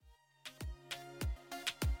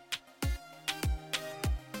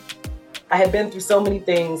I had been through so many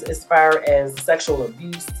things as far as sexual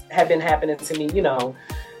abuse had been happening to me,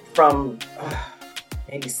 from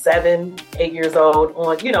maybe 7, 8 years old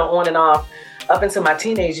on and off up into my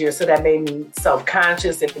teenage years. So that made me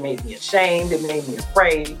self-conscious. It made me ashamed. It made me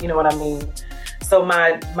afraid. You know what I mean? So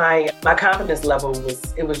my confidence level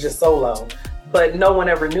was just so low. But no one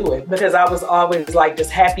ever knew it because I was always like this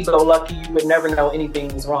happy-go-lucky, you would never know anything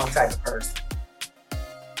was wrong type of person.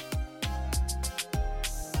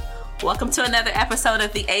 Welcome to another episode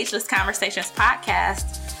of the Ageless Conversations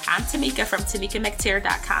podcast. I'm Tamika from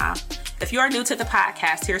TamikaMcTeer.com. If you are new to the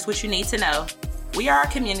podcast, here's what you need to know. We are a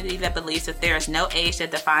community that believes that there is no age that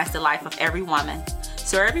defines the life of every woman.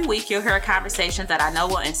 So every week you'll hear a conversation that I know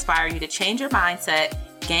will inspire you to change your mindset,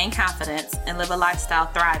 gain confidence, and live a lifestyle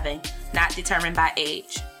thriving, not determined by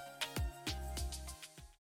age.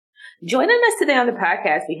 Joining us today on the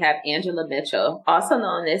podcast, we have Angela Mitchell, also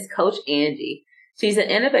known as Coach Angie. She's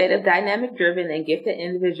an innovative, dynamic-driven, and gifted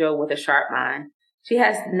individual with a sharp mind. She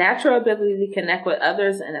has natural ability to connect with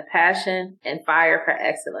others and a passion and fire for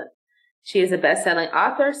excellence. She is a best-selling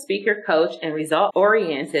author, speaker, coach, and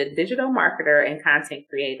result-oriented digital marketer and content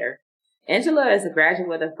creator. Angela is a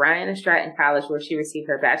graduate of Bryan and Stratton College, where she received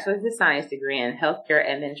her Bachelor's of Science degree in Healthcare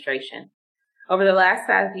Administration. Over the last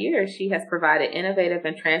 5 years, she has provided innovative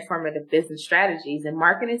and transformative business strategies and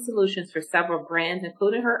marketing solutions for several brands,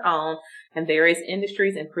 including her own, and various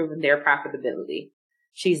industries, improving their profitability.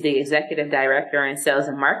 She's the executive director in sales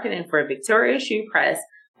and marketing for Victoria's Shoe Press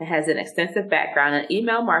and has an extensive background in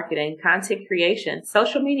email marketing, content creation,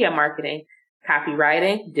 social media marketing,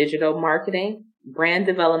 copywriting, digital marketing, brand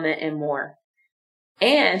development, and more.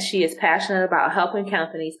 And she is passionate about helping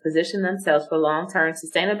companies position themselves for long-term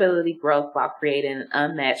sustainability growth while creating an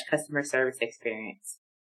unmatched customer service experience.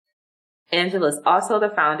 Angela is also the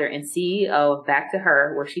founder and CEO of Back to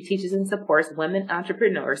Her, where she teaches and supports women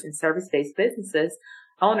entrepreneurs and service-based businesses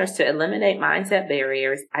owners to eliminate mindset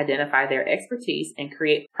barriers, identify their expertise, and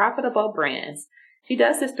create profitable brands. She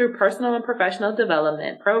does this through personal and professional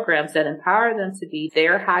development programs that empower them to be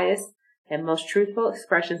their highest and most truthful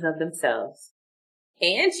expressions of themselves.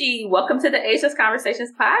 Angie, welcome to the Ageless Conversations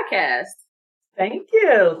podcast. Thank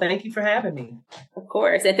you. Thank you for having me. Of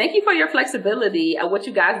course. And thank you for your flexibility. What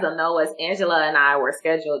you guys don't know is Angela and I were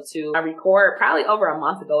scheduled to record probably over a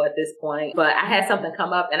month ago at this point, but I had something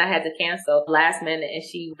come up and I had to cancel last minute, and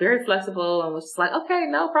she very flexible and was just like, okay,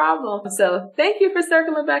 no problem. So thank you for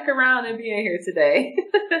circling back around and being here today.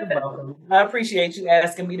 You're welcome. I appreciate you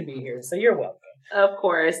asking me to be here. So you're welcome. Of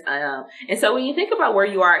course. And so when you think about where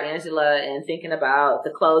you are, Angela, and thinking about the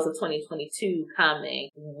close of 2022 coming,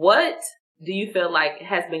 what do you feel like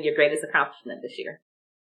has been your greatest accomplishment this year?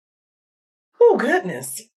 Oh,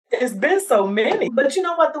 goodness. It's been so many. But you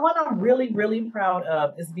know what? The one I'm really, really proud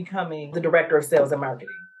of is becoming the director of sales and marketing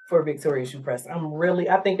for Victoria's Shoe Press.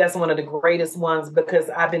 I think that's one of the greatest ones because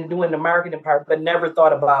I've been doing the marketing part, but never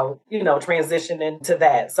thought about, transitioning to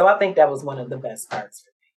that. So I think that was one of the best parts.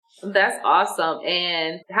 That's awesome.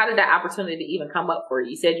 And how did that opportunity even come up for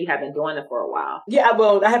you? You said you have been doing it for a while. Yeah,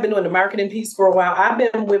 well, I have been doing the marketing piece for a while. I've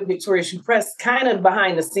been with Victoria's Shoe Press kind of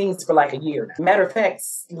behind the scenes for like a year. Matter of fact,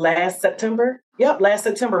 last September,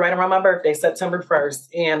 right around my birthday, September 1st.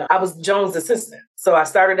 And I was Joan's assistant. So I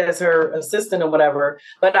started as her assistant or whatever,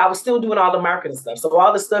 but I was still doing all the marketing stuff. So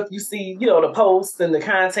all the stuff you see, the posts and the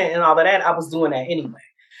content and all of that, I was doing that anyway.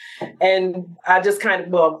 And I just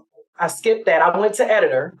I skipped that. I went to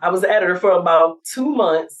editor. I was the editor for about 2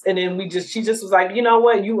 months. And then she just was like, you know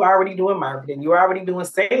what? You already doing marketing. You're already doing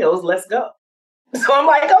sales. Let's go. So I'm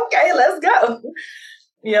like, okay, let's go.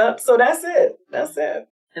 Yeah. So that's it.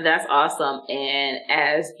 And that's awesome. And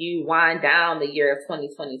as you wind down the year of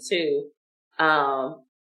 2022,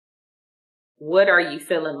 what are you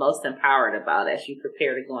feeling most empowered about as you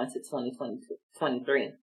prepare to go into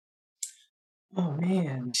 2023? Oh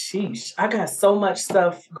man, sheesh. I got so much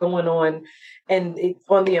stuff going on. And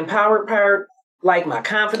on the empowered part, like my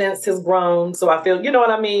confidence has grown. So I feel, you know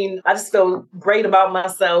what I mean? I just feel great about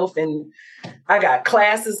myself. And I got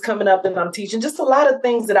classes coming up that I'm teaching, just a lot of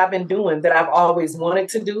things that I've been doing that I've always wanted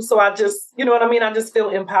to do. So I just, you know what I mean? I just feel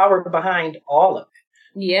empowered behind all of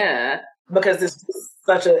it. Yeah. Because it's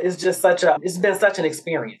been such an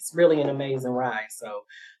experience, really an amazing ride. So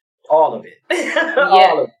all of it. Yeah.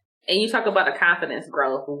 All of it. And you talk about a confidence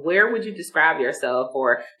growth. Where would you describe yourself,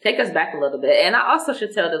 or take us back a little bit? And I also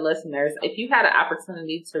should tell the listeners, if you had an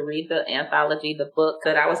opportunity to read the anthology, the book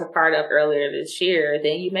that I was a part of earlier this year,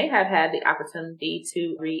 then you may have had the opportunity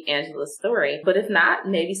to read Angela's story. But if not,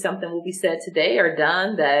 maybe something will be said today or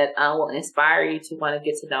done that will inspire you to want to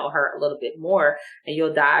get to know her a little bit more, and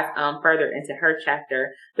you'll dive further into her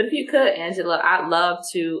chapter. But if you could, Angela, I'd love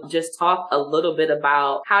to just talk a little bit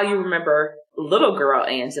about how you remember little girl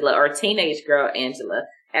Angela or teenage girl Angela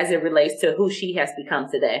as it relates to who she has become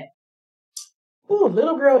today. Ooh,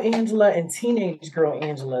 little girl Angela and teenage girl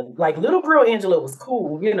Angela. Like little girl Angela was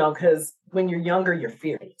cool, because when you're younger, you're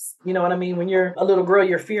fearless. You know what I mean? When you're a little girl,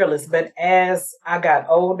 you're fearless. But as I got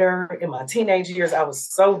older in my teenage years, I was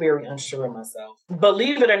so very unsure of myself.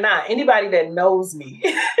 Believe it or not, anybody that knows me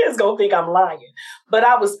is going to think I'm lying. But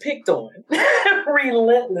I was picked on.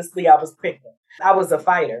 Relentlessly, I was picked on. I was a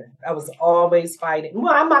fighter. I was always fighting.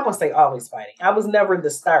 Well, I'm not going to say always fighting. I was never the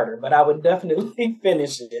starter, but I would definitely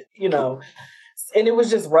finish it, And it was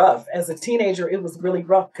just rough. As a teenager, it was really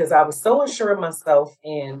rough because I was so unsure of myself.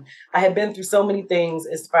 And I had been through so many things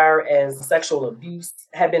as far as sexual abuse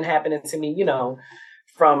had been happening to me,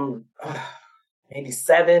 from maybe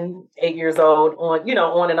 7, 8 years old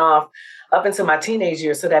on and off up into my teenage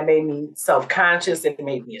years. So that made me self-conscious. It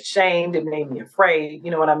made me ashamed. It made me afraid.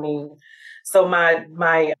 You know what I mean? So my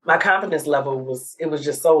confidence level was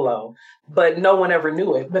just so low, but no one ever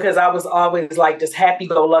knew it because I was always like this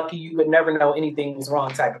happy-go-lucky, you would never know anything was wrong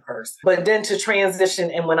type of person. But then to transition,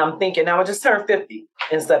 and when I'm thinking, now I just turned 50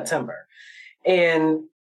 in September, and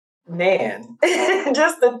man,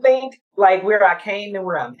 just to think like where I came and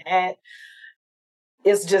where I'm at,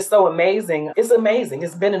 it's just so amazing. It's amazing.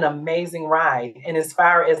 It's been an amazing ride. And as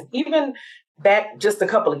far as even back just a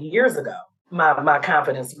couple of years ago, my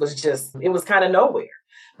confidence was it was kind of nowhere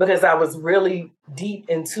because I was really deep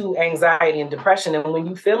into anxiety and depression. And when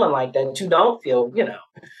you feeling like that, you don't feel,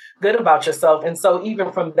 good about yourself. And so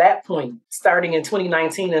even from that point, starting in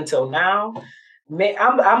 2019 until now, man,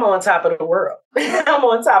 I'm on top of the world. I'm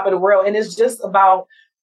on top of the world. And it's just about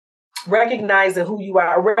recognizing who you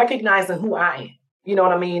are, recognizing who I am. You know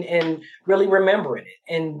what I mean? And really remembering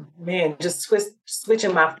it. And man, just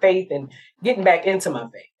switching my faith and getting back into my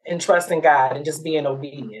faith and trusting God and just being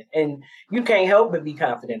obedient. And you can't help but be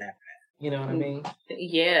confident after that. You know what I mean?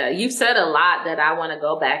 Yeah, you've said a lot that I want to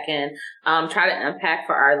go back and try to unpack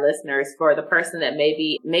for our listeners, for the person that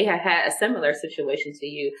may have had a similar situation to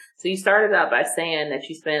you. So you started out by saying that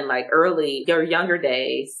you spent your younger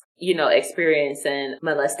days, experiencing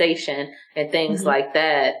molestation and things like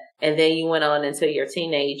that. And then you went on into your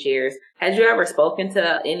teenage years. Had you ever spoken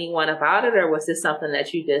to anyone about it, or was this something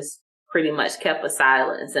that you just pretty much kept a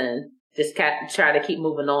silence and just try to keep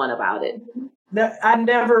moving on about it? I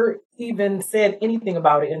never even said anything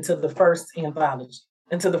about it until the first anthology,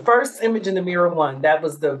 until the first Image in the Mirror one. That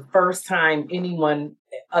was the first time anyone,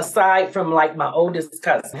 aside from like my oldest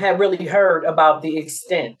cousin, had really heard about the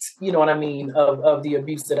extent, you know what I mean, of the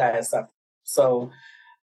abuse that I had suffered. So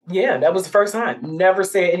yeah, that was the first time. Never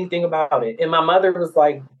said anything about it. And my mother was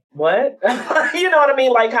like, what? You know what I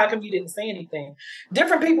mean? Like, how come you didn't say anything?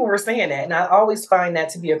 Different people were saying that. And I always find that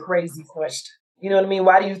to be a crazy question. You know what I mean?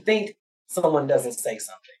 Why do you think someone doesn't say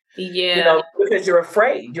something? Yeah. Because you're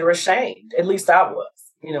afraid, you're ashamed. At least I was.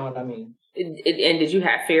 You know what I mean? And did you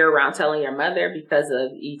have fear around telling your mother because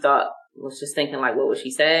was just thinking like, what would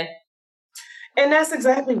she say? And that's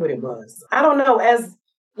exactly what it was. I don't know.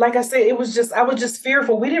 Like I said, I was just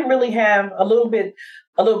fearful. We didn't really have a little bit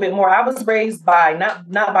more. I was raised by, not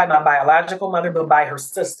by my biological mother, but by her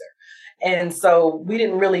sister. And so we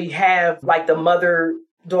didn't really have like the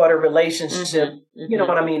mother-daughter relationship, you know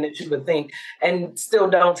what I mean, that you would think, and still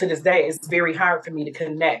don't to this day. It's very hard for me to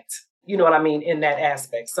connect, you know what I mean, in that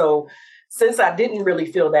aspect. So since I didn't really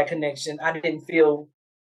feel that connection, I didn't feel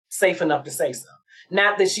safe enough to say so.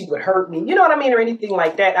 Not that she would hurt me, you know what I mean, or anything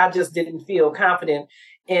like that. I just didn't feel confident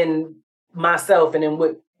in myself and in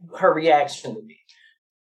what her reaction would be.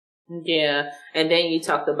 Yeah. And then you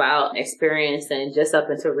talked about experiencing just up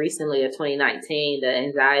until recently of 2019, the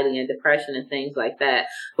anxiety and depression and things like that.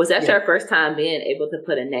 Was that your first time being able to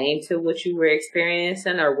put a name to what you were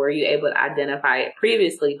experiencing, or were you able to identify it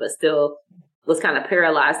previously, but still was kind of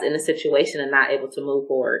paralyzed in the situation and not able to move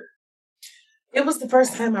forward? It was the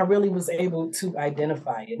first time I really was able to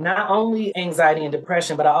identify it. Not only anxiety and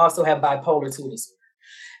depression, but I also have bipolar 2 disorder.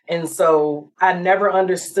 And so I never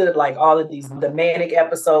understood like all of the manic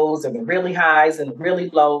episodes and the really highs and the really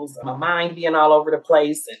lows, my mind being all over the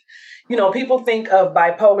place. And, people think of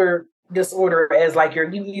bipolar disorder as like you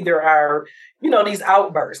either are, these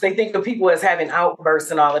outbursts. They think of people as having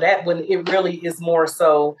outbursts and all of that, when it really is more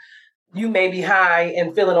so you may be high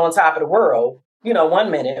and feeling on top of the world,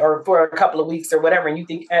 1 minute or for a couple of weeks or whatever. And you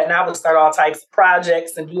think, and I would start all types of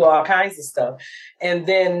projects and do all kinds of stuff. And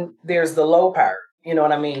then there's the low part, you know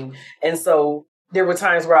what I mean? And so there were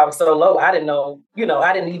times where I was so low, I didn't know,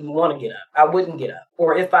 I didn't even want to get up. I wouldn't get up.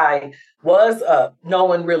 Or if I was up, no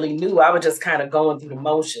one really knew. I was just kind of going through the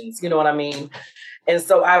motions, you know what I mean? And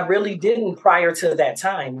so I really didn't, prior to that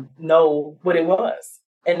time, know what it was.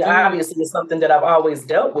 And obviously it's something that I've always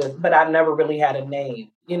dealt with, but I've never really had a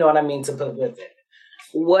name, you know what I mean, to put with it.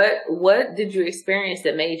 What did you experience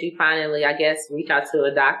that made you finally, I guess, reach out to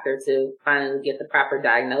a doctor to finally get the proper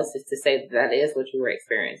diagnosis to say that is what you were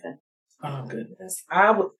experiencing? Oh, goodness.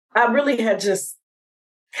 I really had just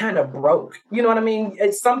kind of broke. You know what I mean?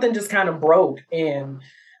 It's something just kind of broke. And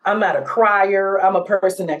I'm not a crier. I'm a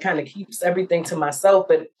person that kind of keeps everything to myself.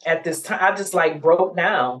 But at this time, I just like broke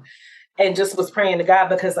down and just was praying to God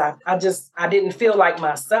because I didn't feel like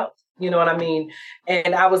myself. You know what I mean?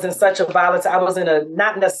 And I was in such a volatile, I was in a,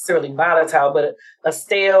 not necessarily volatile, but a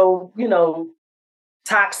stale,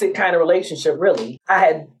 toxic kind of relationship, really.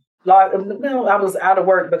 I was out of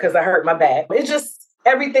work because I hurt my back. It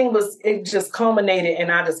just culminated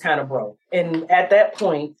and I just kind of broke. And at that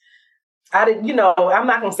point, I didn't, I'm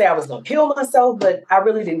not going to say I was going to kill myself, but I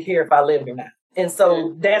really didn't care if I lived or not. And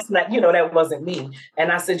so that's not, that wasn't me. And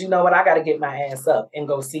I said, you know what, I got to get my ass up and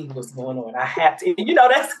go see what's going on. I have to,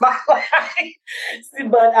 that's my life.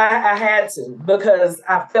 But I had to, because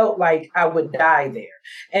I felt like I would die there.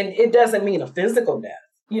 And it doesn't mean a physical death.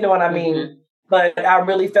 You know what I mean? Mm-hmm. But I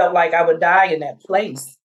really felt like I would die in that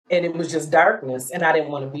place. And it was just darkness. And I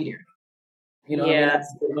didn't want to be there. You know what I mean? I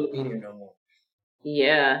just didn't want to be there no more.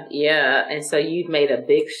 Yeah. And so you've made a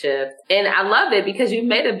big shift. And I love it because you've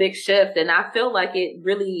made a big shift. And I feel like it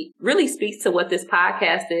really, really speaks to what this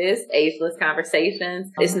podcast is, Ageless Conversations.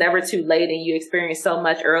 Mm-hmm. It's never too late, and you experienced so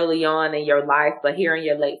much early on in your life, but here in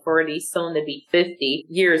your late 40s, soon to be 50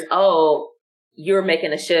 years old, you're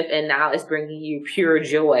making a shift, and now it's bringing you pure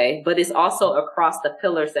joy. But it's also across the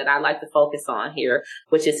pillars that I like to focus on here,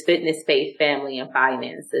 which is fitness, faith, family, and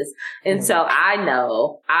finances. And so I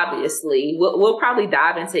know, obviously, we'll probably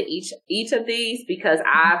dive into each of these, because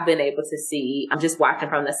I've been able to see, I'm just watching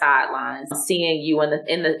from the sidelines, seeing you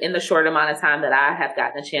in the short amount of time that I have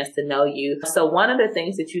gotten a chance to know you. So one of the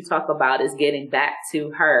things that you talk about is getting back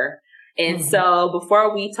to her. And so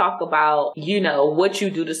before we talk about, what you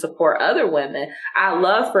do to support other women, I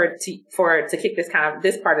love to kick this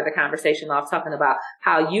part of the conversation off, talking about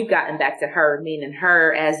how you've gotten back to her, meaning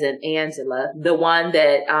her as in Angela, the one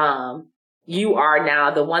that, you are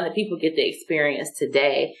now, the one that people get to experience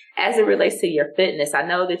today. As it relates to your fitness, I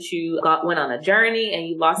know that you went on a journey and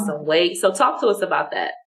you lost some weight. So talk to us about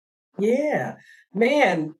that. Yeah.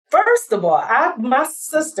 Man, first of all, I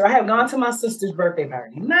have gone to my sister's birthday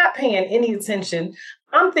party, not paying any attention.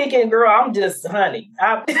 I'm thinking, girl, I'm just honey.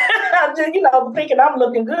 I'm thinking I'm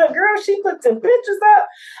looking good. Girl, she put some pictures up.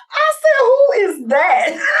 I said, who is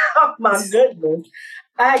that? Oh, my goodness.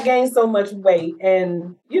 I gained so much weight,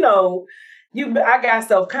 and, I got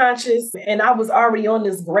self-conscious, and I was already on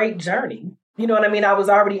this great journey. You know what I mean? I was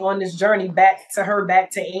already on this journey back to her,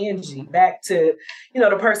 back to Angie, back to,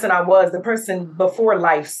 the person I was, the person before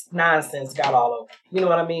life's nonsense got all over. You know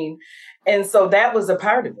what I mean? And so that was a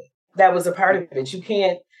part of it. You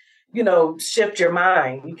can't, shift your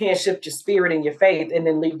mind. You can't shift your spirit and your faith and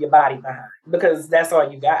then leave your body behind, because that's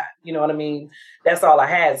all you got. You know what I mean? That's all I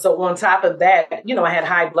had. So on top of that, I had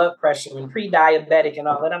high blood pressure and pre-diabetic and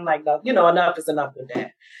all that. I'm like, no, enough is enough with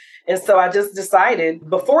that. And so I just decided,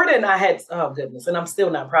 before then I had, oh goodness, and I'm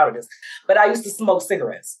still not proud of this, but I used to smoke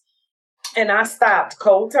cigarettes, and I stopped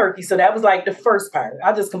cold turkey. So that was like the first part.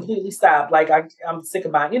 I just completely stopped. Like I'm sick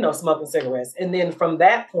about, smoking cigarettes. And then from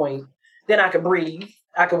that point, then I could breathe.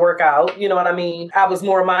 I could work out. You know what I mean? I was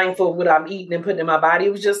more mindful of what I'm eating and putting in my body.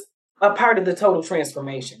 It was just a part of the total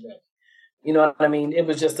transformation, really. You know what I mean? It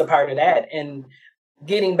was just a part of that. And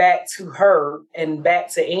getting back to her and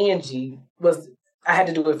back to Angie I had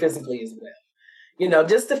to do it physically as well,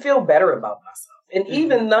 just to feel better about myself. And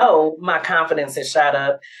even though my confidence had shot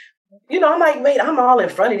up, I'm like, wait, I'm all in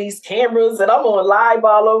front of these cameras and I'm on live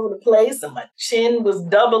all over the place, and my chin was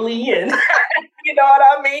doubly, and you know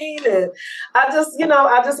what I mean? And I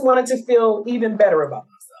just wanted to feel even better about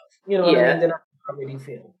myself, what I mean, than I already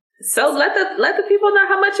feel. So let the people know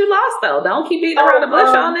how much you lost, though. Don't keep beating around the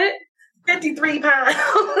bush on it. 53 pounds.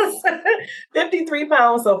 53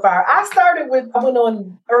 pounds so far. I went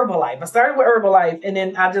on Herbalife. I started with Herbalife, and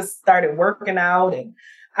then I just started working out, and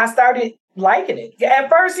I started liking it. At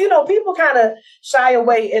first, people kind of shy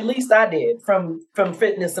away, at least I did, from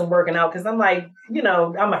fitness and working out, because I'm like,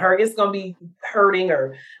 it's gonna be hurting,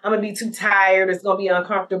 or I'm gonna be too tired, it's gonna be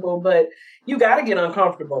uncomfortable. But you gotta get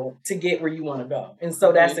uncomfortable to get where you want to go. And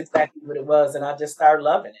so that's exactly what it was. And I just started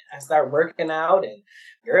loving it. I started working out, and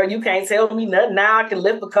girl, you can't tell me nothing. Now I can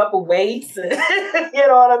lift a couple weights. You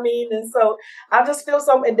know what I mean? And so I just feel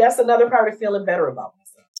and that's another part of feeling better about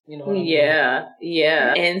myself. You know what I mean?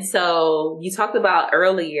 Yeah. And so you talked about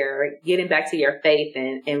earlier getting back to your faith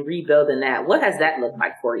and rebuilding that. What has that looked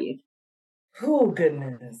like for you? Oh,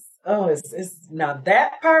 goodness. Oh, it's now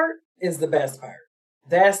that part is the best part.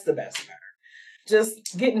 That's the best part.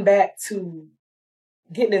 Just getting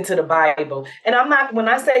into the Bible. And when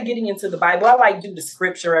I say getting into the Bible, I like do the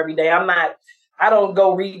scripture every day. I don't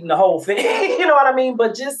go reading the whole thing. You know what I mean?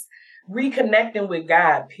 But just reconnecting with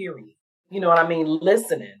God, period. You know what I mean?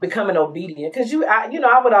 Listening, becoming obedient. Because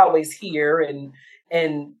I would always hear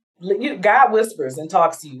and God whispers and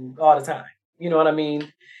talks to you all the time. You know what I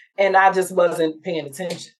mean? And I just wasn't paying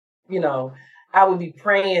attention. I would be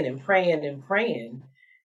praying and praying and praying,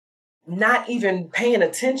 not even paying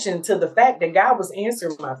attention to the fact that God was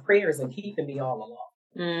answering my prayers and keeping me all along.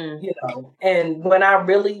 And when I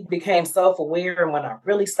really became self-aware, and when I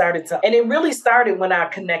really and it really started when I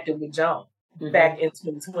connected with Joan back in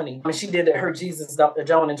 2020. When she did her Jesus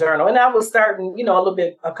Joan and Journal. And I was starting,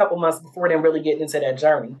 a couple months before then, really getting into that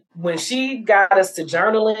journey. When she got us to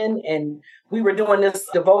journaling and we were doing this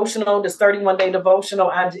devotional, this 31-day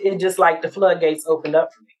devotional, it just like the floodgates opened up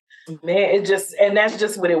for me. Man, and that's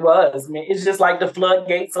just what it was, man. It's just like the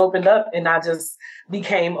floodgates opened up, and I just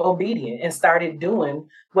became obedient and started doing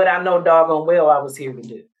what I know doggone well I was here to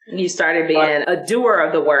do. You started being a doer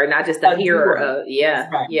of the word, not just a hearer of,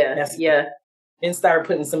 right. And started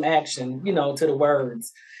putting some action, to the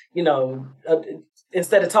words,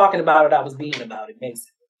 instead of talking about it, I was being about it,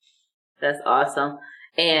 basically. That's awesome.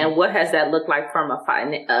 And what has that looked like from a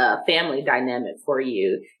family dynamic for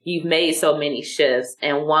you? You've made so many shifts,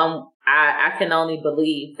 and one, I can only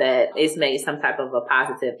believe that it's made some type of a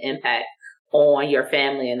positive impact on your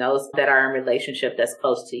family and those that are in relationship that's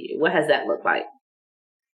close to you. What has that looked like?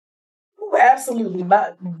 Oh, absolutely.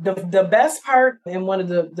 The best part, and one of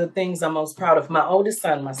the things I'm most proud of, my oldest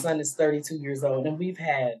son, my son is 32 years old, and we've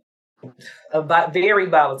had a very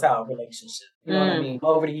volatile relationship. You know what I mean?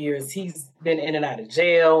 Over the years, he's been in and out of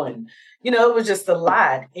jail, and, it was just a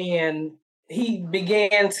lot. And he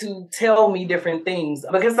began to tell me different things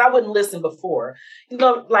because I wouldn't listen before.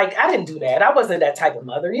 Like I didn't do that. I wasn't that type of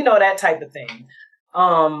mother, that type of thing.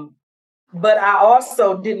 But I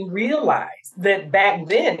also didn't realize that back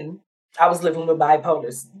then I was living with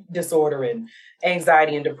bipolar disorder and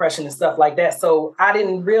anxiety and depression and stuff like that. So I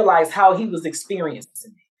didn't realize how he was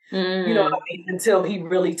experiencing it. You know what I mean? Until he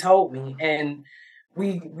really told me, and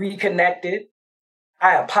we reconnected.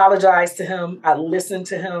 I apologized to him. I listened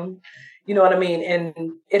to him. You know what I mean?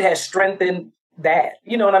 And it has strengthened that.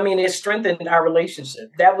 You know what I mean? It strengthened our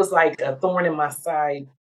relationship. That was like a thorn in my side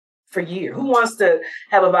for years. Who wants to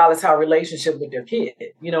have a volatile relationship with their kid?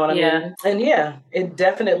 You know what I mean? And it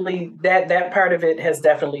definitely, that part of it has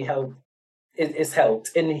definitely helped. It's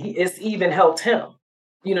helped. And it's even helped him.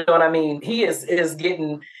 You know what I mean? He is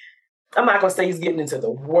getting, I'm not going to say he's getting into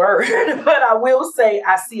the word, but I will say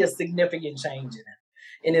I see a significant change in him,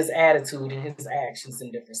 in his attitude and his actions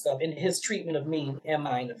and different stuff, and his treatment of me and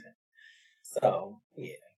mine of him. So,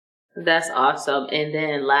 yeah. That's awesome. And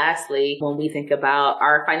then lastly, when we think about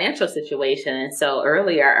our financial situation, and so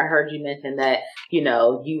earlier I heard you mention that,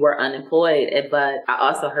 you were unemployed, but I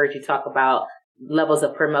also heard you talk about levels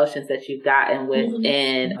of promotions that you've gotten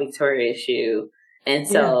within Victoria's Shoe. And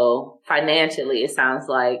so financially, it sounds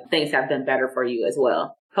like things have been better for you as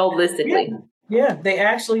well, holistically. Yeah, they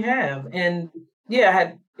actually have. And I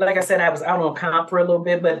had, like I said, I was out on comp for a little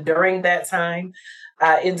bit, but during that time,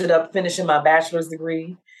 I ended up finishing my bachelor's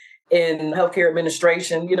degree in healthcare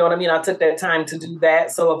administration. You know what I mean? I took that time to do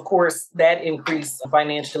that. So of course that increased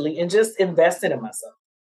financially, and just invested in myself.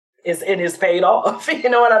 It's paid off. You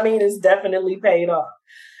know what I mean? It's definitely paid off.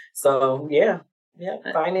 So yeah,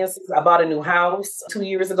 finances. I bought a new house 2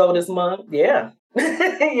 years ago this month. Yeah.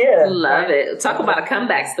 Yeah. Love it. Talk about a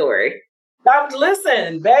comeback story.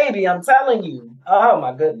 Listen, baby, I'm telling you. Oh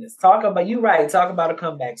my goodness. Talk about a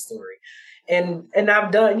comeback story. And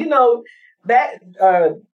I've done, that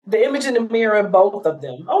the image in the mirror, both of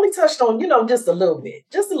them only touched on, just a little bit.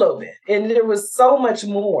 And there was so much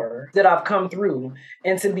more that I've come through.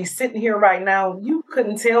 And to be sitting here right now, you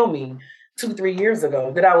couldn't tell me 2-3 years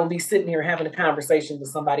ago that I would be sitting here having a conversation with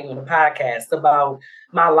somebody on a podcast about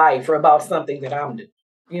my life or about something that I'm doing.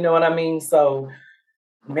 You know what I mean? So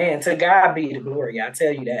Man, to God be the glory. I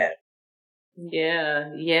tell you that.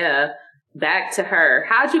 Yeah, yeah. Back to her.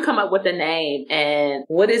 How'd you come up with the name, and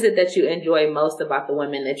what is it that you enjoy most about the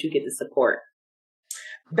women that you get to support?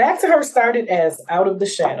 Back to Her started as Out of the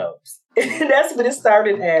Shadows. That's what it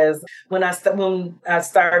started as when I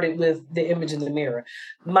started with the image in the mirror.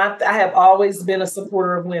 I have always been a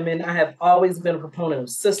supporter of women. I have always been a proponent of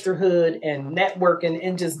sisterhood and networking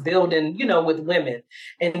and just building, with women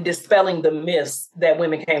and dispelling the myths that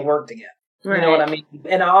women can't work together. Right. You know what I mean?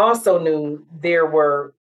 And I also knew there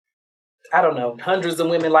were, I don't know, hundreds of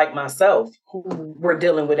women like myself who were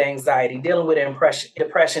dealing with anxiety, dealing with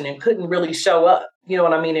depression, and couldn't really show up, you know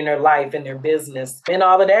what I mean, in their life and their business and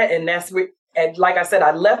all of that. And that's where, and like I said,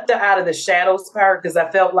 I left the out of the shadows part because I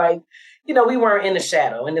felt like, we weren't in the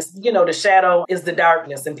shadow. And this, the shadow is the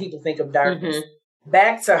darkness, and people think of darkness. Mm-hmm.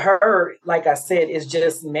 Back to Her, like I said, is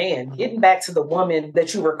just, getting back to the woman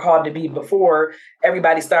that you were called to be before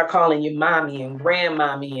everybody start calling you mommy and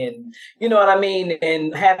grandmommy and, you know what I mean?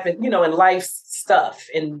 And having, and life's stuff.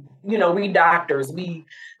 And, we doctors, we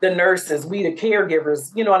the nurses, we the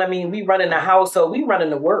caregivers, you know what I mean? We run in the household, we run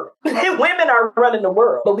in the world. Women are running the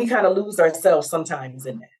world, but we kind of lose ourselves sometimes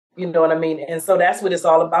in that. You know what I mean? And so that's what it's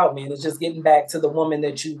all about, man. It's just getting back to the woman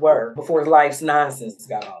that you were before life's nonsense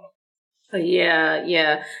got all over. Yeah,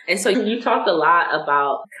 yeah. And so you talked a lot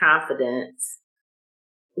about confidence.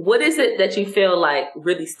 What is it that you feel like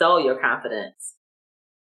really stole your confidence?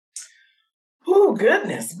 Oh,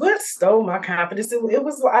 goodness. What stole my confidence? It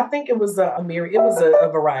was, I think it was a myriad. It was a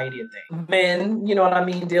variety of things. Men, you know what I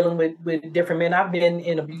mean? Dealing with different men. I've been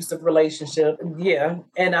in abusive relationship. Yeah.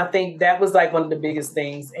 And I think that was like one of the biggest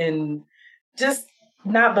things. And just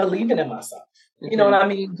not believing in myself. You know what I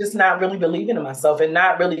mean? Just not really believing in myself and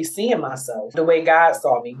not really seeing myself the way God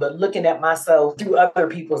saw me, but looking at myself through other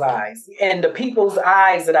people's eyes. And the people's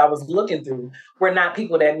eyes that I was looking through were not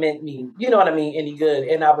people that meant me, you know what I mean, any good.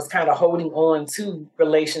 And I was kind of holding on to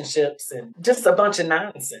relationships and just a bunch of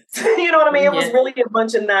nonsense. You know what I mean? It was really a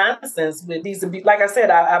bunch of nonsense with these. Like I said,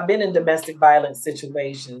 I've been in domestic violence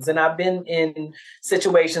situations, and I've been in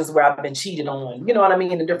situations where I've been cheated on, you know what I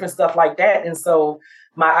mean, and different stuff like that. And so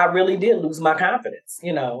I really did lose my confidence,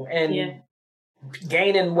 and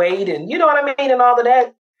gaining weight and, you know what I mean, and all of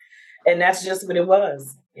that. And that's just what it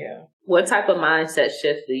was. Yeah. What type of mindset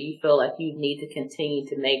shift do you feel like you need to continue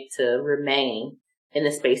to make to remain in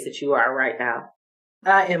the space that you are right now?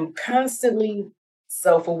 I am constantly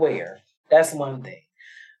self-aware. That's one thing.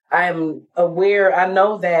 I'm aware. I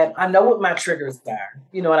know what my triggers are.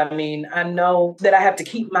 You know what I mean? I know that I have to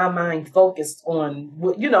keep my mind focused on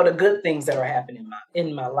the good things that are happening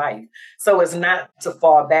in my life. So it's not to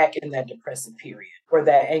fall back in that depressive period or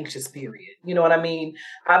that anxious period. You know what I mean?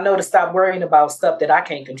 I know to stop worrying about stuff that I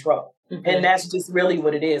can't control. Mm-hmm. And that's just really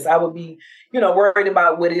what it is. I would be, worried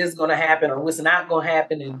about what is going to happen or what's not going to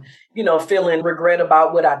happen and, feeling regret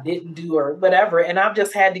about what I didn't do or whatever. And I've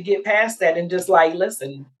just had to get past that and just like,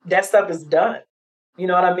 listen, that stuff is done. You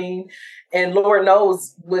know what I mean? And Lord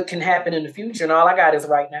knows what can happen in the future. And all I got is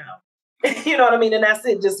right now. You know what I mean? And that's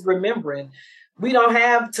it. Just remembering we don't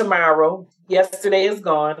have tomorrow. Yesterday is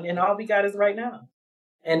gone. And all we got is right now.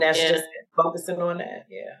 And that's just it, focusing on that.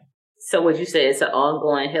 Yeah. So would you say it's an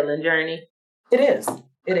ongoing healing journey? It is.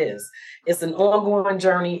 It is. It's an ongoing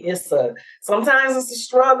journey. Sometimes it's a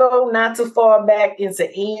struggle not to fall back into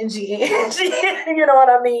Angie, you know what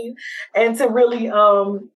I mean? And to really,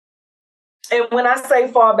 and when I say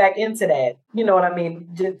fall back into that, you know what I mean?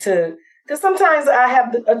 Because sometimes I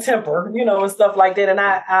have a temper, and stuff like that. And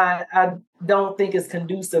I don't think it's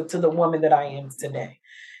conducive to the woman that I am today.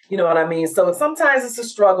 You know what I mean? So sometimes it's a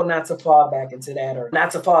struggle not to fall back into that or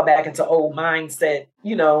not to fall back into old mindset,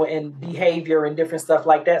 and behavior and different stuff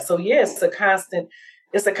like that. So yeah, it's a constant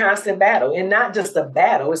battle, and not just a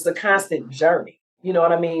battle. It's a constant journey. You know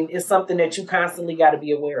what I mean? It's something that you constantly got to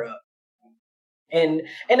be aware of. And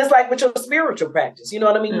it's like with your spiritual practice, you know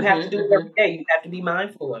what I mean? You have to do it every day. You have to be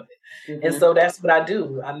mindful of it. Mm-hmm. And so that's what I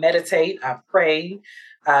do. I meditate, I pray,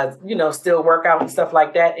 I, still work out and stuff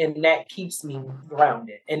like that. And that keeps me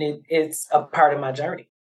grounded. And it's a part of my journey.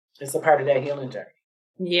 It's a part of that healing journey.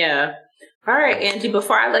 Yeah. All right, Angie,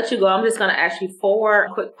 before I let you go, I'm just going to ask you 4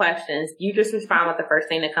 quick questions. You just respond with the first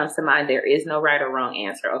thing that comes to mind. There is no right or wrong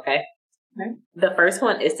answer, okay? The first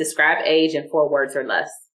one is describe age in 4 words or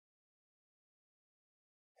less.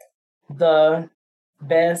 The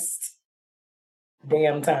best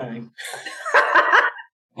damn time. I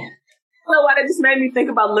don't know why that just made me think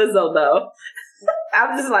about Lizzo, though. I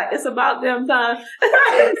was just like, it's about damn time.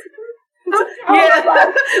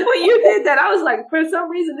 Yeah, when you did that, I was like, for some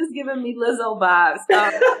reason, it's giving me Lizzo vibes.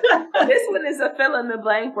 This one is a fill in the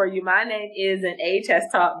blank for you. My name is, and age has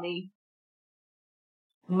taught me.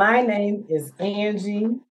 My name is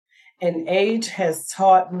Angie, and age has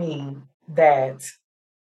taught me that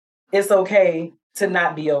it's okay to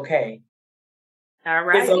not be okay. All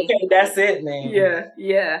right. It's okay. That's it, man.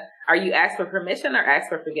 Yeah. Are you asked for permission or asked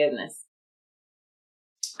for forgiveness?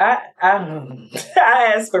 I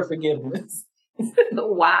ask for forgiveness.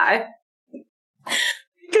 Why?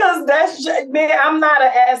 Because that's, man, I'm not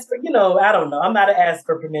an ask for, I don't know. I'm not an ask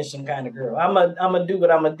for permission kind of girl. I'm a do what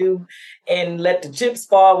I'm going to do and let the chips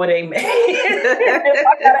fall where they may. If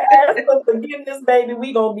I got to ask for forgiveness, baby,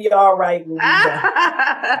 we going to be all right. When we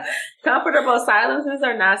done. Comfortable silences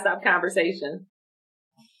or nonstop conversation?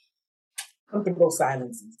 Comfortable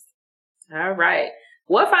silences. All right.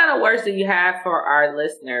 What final words do you have for our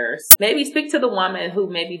listeners? Maybe speak to the woman who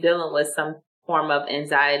may be dealing with some form of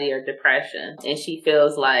anxiety or depression, and she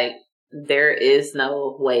feels like there is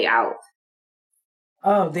no way out.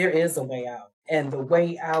 Oh, there is a way out. And the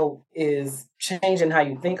way out is changing how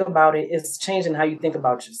you think about it. It's changing how you think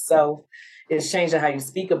about yourself. It's changing how you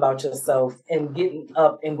speak about yourself and getting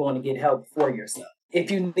up and going to get help for yourself.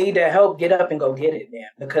 If you need that help, get up and go get it, man,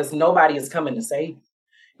 because nobody is coming to save you.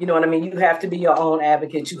 You know what I mean? You have to be your own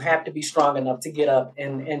advocate. You have to be strong enough to get up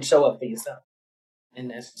and show up for yourself. And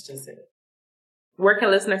that's just it. Where can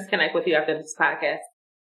listeners connect with you after this podcast?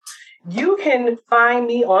 You can find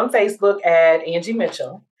me on Facebook at Angie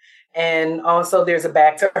Mitchell. And also there's a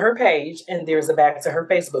back to her page and there's a back to her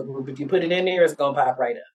Facebook group. If you put it in there, it's going to pop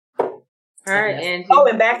right up. All right, Angie. Oh,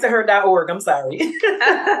 and back to her.org. I'm sorry.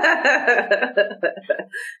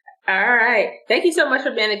 All right. Thank you so much for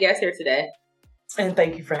being a guest here today. And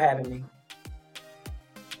thank you for having me.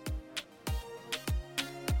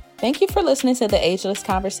 Thank you for listening to the Ageless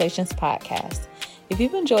Conversations podcast. If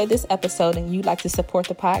you've enjoyed this episode and you'd like to support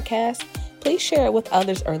the podcast, please share it with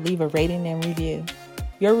others or leave a rating and review.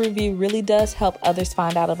 Your review really does help others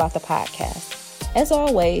find out about the podcast. As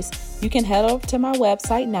always, you can head over to my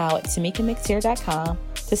website now at tamikamctier.com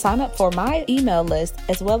to sign up for my email list,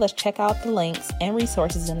 as well as check out the links and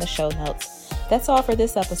resources in the show notes. That's all for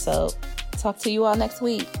this episode. Talk to you all next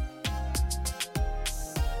week.